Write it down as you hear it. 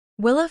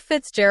Willa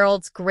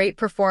Fitzgerald's great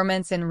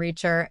performance in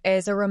Reacher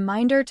is a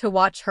reminder to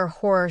watch her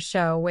horror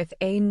show with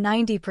a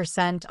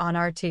 90% on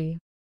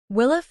RT.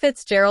 Willa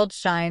Fitzgerald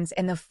shines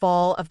in The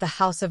Fall of the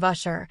House of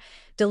Usher,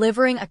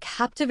 delivering a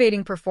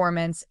captivating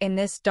performance in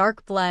this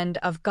dark blend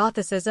of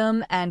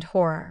gothicism and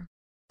horror.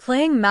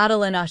 Playing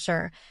Madeline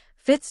Usher,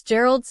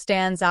 Fitzgerald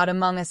stands out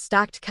among a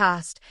stacked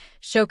cast,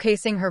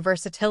 showcasing her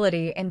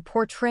versatility in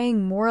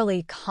portraying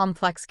morally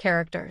complex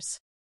characters.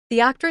 The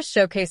actress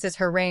showcases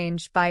her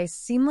range by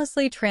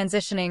seamlessly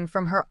transitioning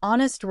from her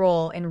honest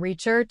role in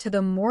Reacher to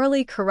the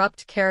morally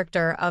corrupt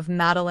character of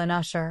Madeline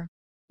Usher.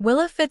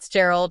 Willa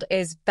Fitzgerald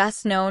is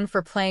best known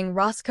for playing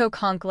Roscoe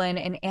Conklin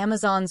in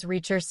Amazon's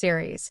Reacher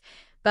series,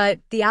 but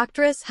the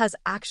actress has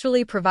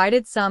actually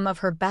provided some of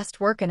her best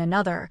work in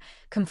another,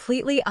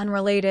 completely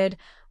unrelated,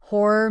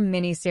 horror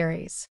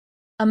miniseries.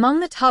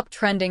 Among the top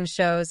trending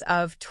shows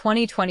of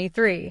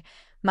 2023,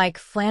 Mike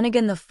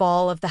Flanagan The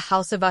Fall of the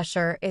House of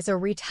Usher is a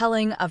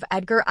retelling of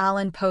Edgar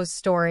Allan Poe's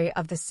story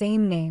of the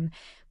same name,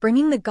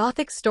 bringing the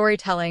Gothic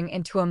storytelling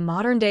into a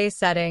modern-day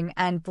setting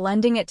and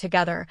blending it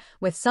together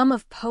with some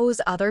of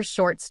Poe's other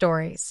short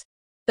stories.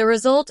 The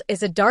result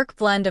is a dark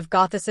blend of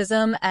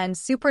Gothicism and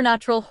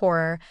supernatural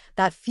horror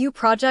that few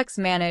projects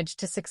manage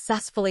to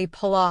successfully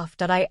pull off.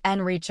 In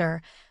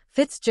Reacher,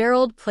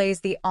 Fitzgerald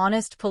plays the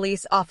honest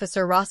police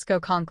officer Roscoe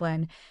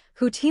Conklin,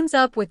 who teams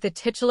up with the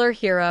titular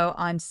hero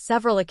on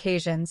several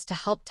occasions to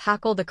help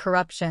tackle the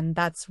corruption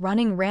that's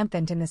running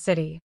rampant in the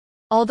city.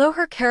 Although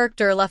her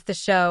character left the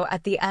show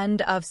at the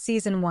end of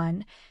Season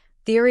 1,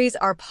 theories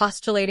are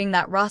postulating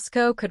that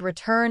Roscoe could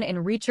return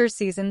in Reacher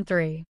Season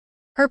 3.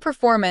 Her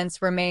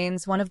performance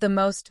remains one of the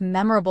most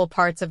memorable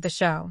parts of the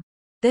show.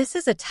 This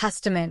is a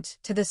testament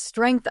to the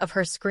strength of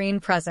her screen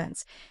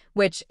presence,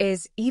 which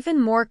is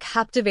even more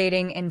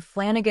captivating in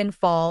Flanagan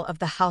Fall of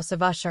the House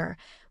of Usher,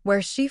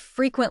 where she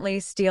frequently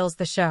steals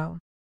the show.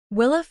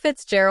 Willa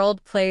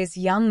Fitzgerald plays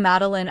young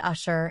Madeline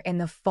Usher in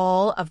The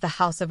Fall of the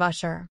House of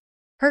Usher.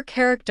 Her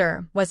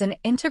character was an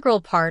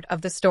integral part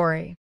of the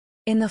story.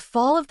 In The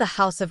Fall of the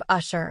House of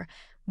Usher,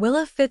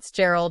 Willa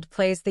Fitzgerald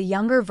plays the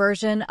younger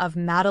version of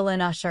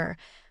Madeline Usher,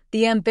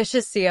 the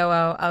ambitious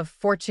COO of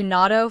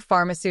Fortunato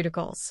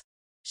Pharmaceuticals.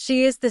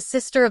 She is the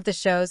sister of the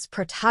show's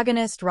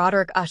protagonist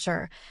Roderick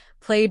Usher,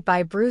 played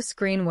by Bruce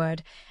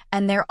Greenwood,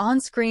 and their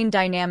on-screen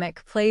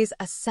dynamic plays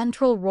a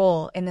central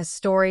role in the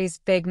story's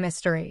big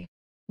mystery.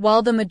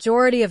 While the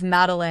majority of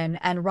Madeline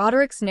and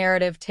Roderick's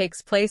narrative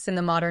takes place in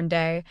the modern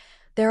day,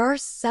 there are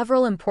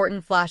several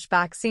important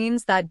flashback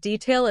scenes that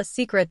detail a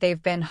secret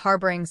they've been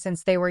harboring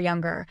since they were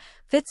younger.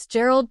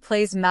 Fitzgerald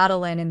plays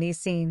Madeline in these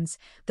scenes.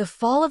 The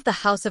Fall of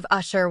the House of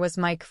Usher was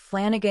Mike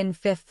Flanagan's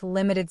fifth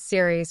limited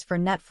series for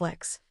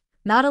Netflix.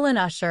 Madeline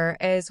Usher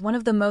is one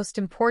of the most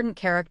important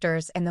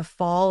characters in The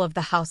Fall of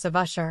the House of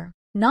Usher.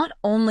 Not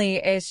only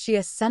is she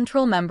a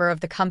central member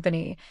of the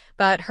company,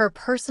 but her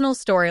personal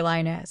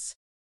storyline is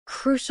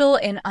crucial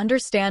in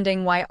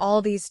understanding why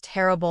all these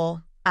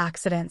terrible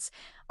accidents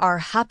are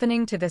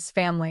happening to this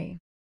family.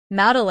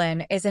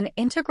 Madeline is an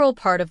integral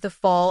part of The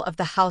Fall of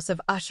the House of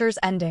Usher's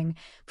ending,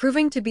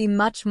 proving to be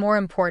much more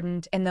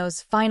important in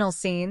those final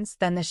scenes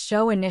than the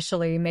show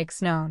initially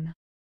makes known.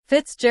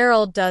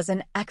 Fitzgerald does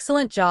an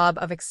excellent job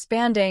of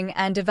expanding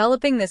and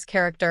developing this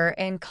character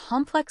in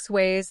complex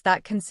ways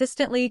that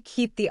consistently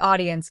keep the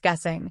audience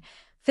guessing.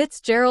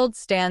 Fitzgerald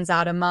stands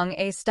out among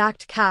a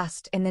stacked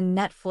cast in the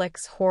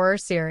Netflix horror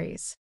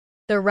series.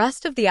 The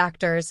rest of the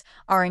actors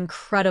are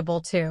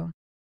incredible too.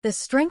 The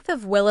strength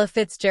of Willa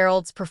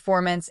Fitzgerald's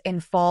performance in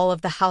Fall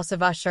of the House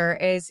of Usher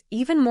is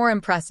even more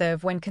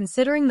impressive when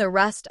considering the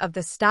rest of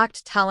the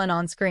stacked talent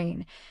on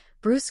screen.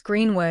 Bruce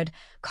Greenwood,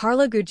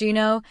 Carla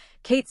Gugino,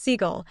 Kate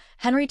Siegel,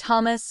 Henry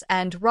Thomas,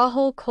 and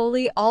Rahul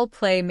Kohli all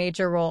play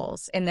major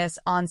roles in this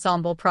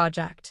ensemble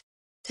project.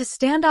 To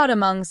stand out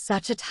among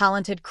such a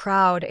talented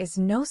crowd is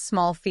no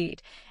small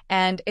feat,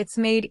 and it's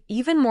made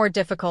even more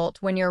difficult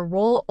when your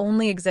role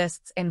only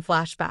exists in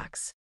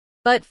flashbacks.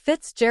 But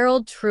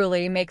Fitzgerald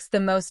truly makes the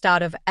most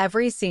out of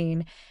every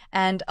scene,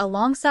 and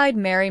alongside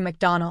Mary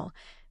McDonnell,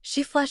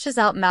 she fleshes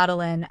out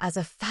Madeline as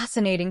a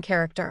fascinating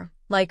character.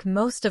 Like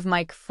most of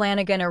Mike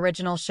Flanagan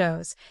original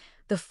shows,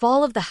 The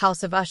Fall of the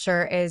House of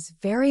Usher is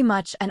very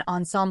much an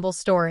ensemble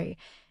story.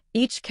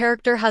 Each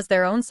character has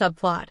their own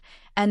subplot,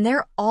 and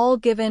they're all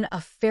given a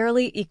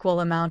fairly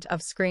equal amount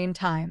of screen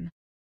time.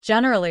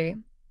 Generally,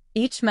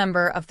 each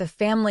member of the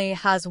family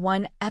has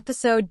one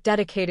episode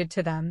dedicated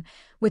to them,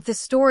 with the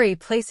story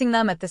placing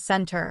them at the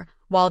center,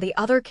 while the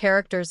other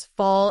characters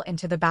fall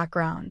into the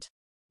background.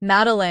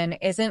 Madeline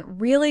isn't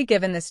really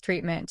given this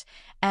treatment,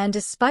 and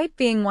despite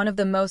being one of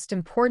the most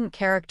important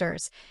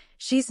characters,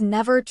 she's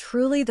never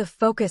truly the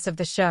focus of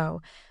the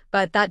show.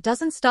 But that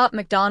doesn't stop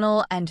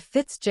McDonnell and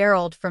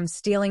Fitzgerald from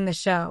stealing the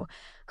show.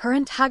 Her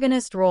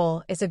antagonist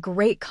role is a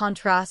great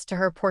contrast to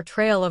her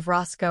portrayal of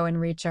Roscoe in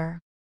Reacher.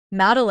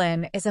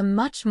 Madeline is a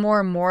much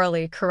more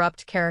morally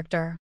corrupt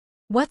character.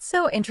 What's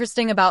so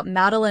interesting about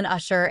Madeline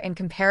Usher in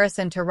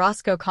comparison to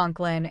Roscoe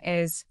Conklin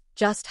is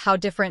just how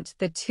different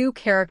the two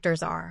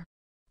characters are.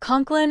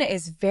 Conklin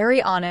is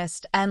very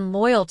honest and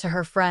loyal to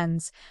her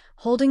friends,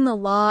 holding the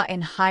law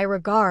in high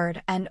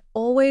regard and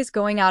always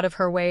going out of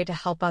her way to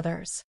help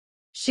others.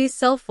 She's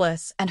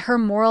selfless and her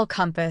moral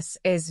compass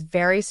is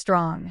very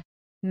strong.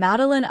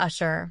 Madeline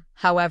Usher,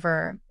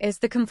 however, is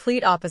the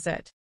complete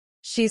opposite.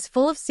 She's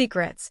full of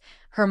secrets,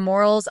 her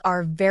morals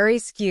are very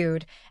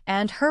skewed,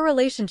 and her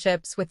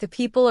relationships with the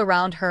people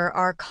around her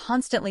are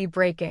constantly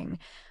breaking.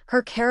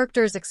 Her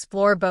characters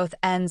explore both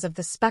ends of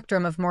the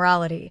spectrum of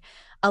morality,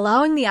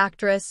 allowing the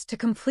actress to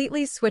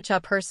completely switch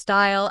up her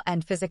style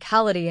and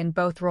physicality in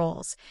both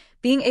roles.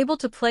 Being able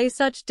to play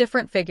such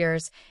different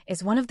figures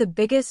is one of the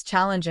biggest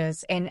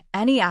challenges in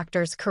any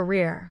actor's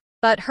career.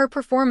 But her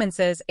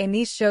performances in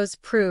these shows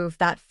prove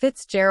that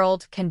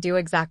Fitzgerald can do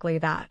exactly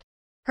that.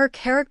 Her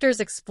characters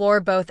explore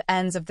both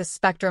ends of the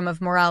spectrum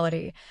of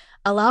morality,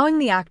 allowing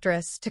the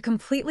actress to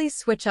completely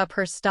switch up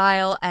her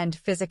style and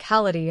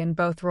physicality in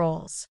both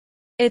roles.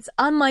 It's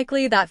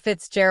unlikely that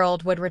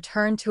Fitzgerald would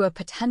return to a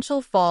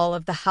potential fall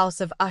of the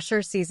House of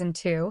Usher Season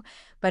 2,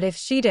 but if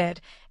she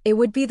did, it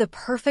would be the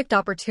perfect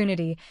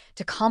opportunity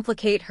to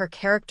complicate her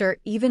character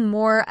even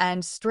more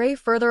and stray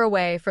further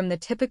away from the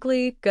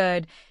typically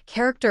good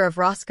character of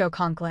Roscoe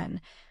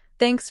Conklin.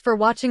 Thanks for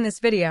watching this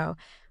video.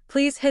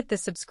 Please hit the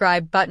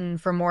subscribe button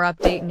for more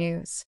update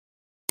news.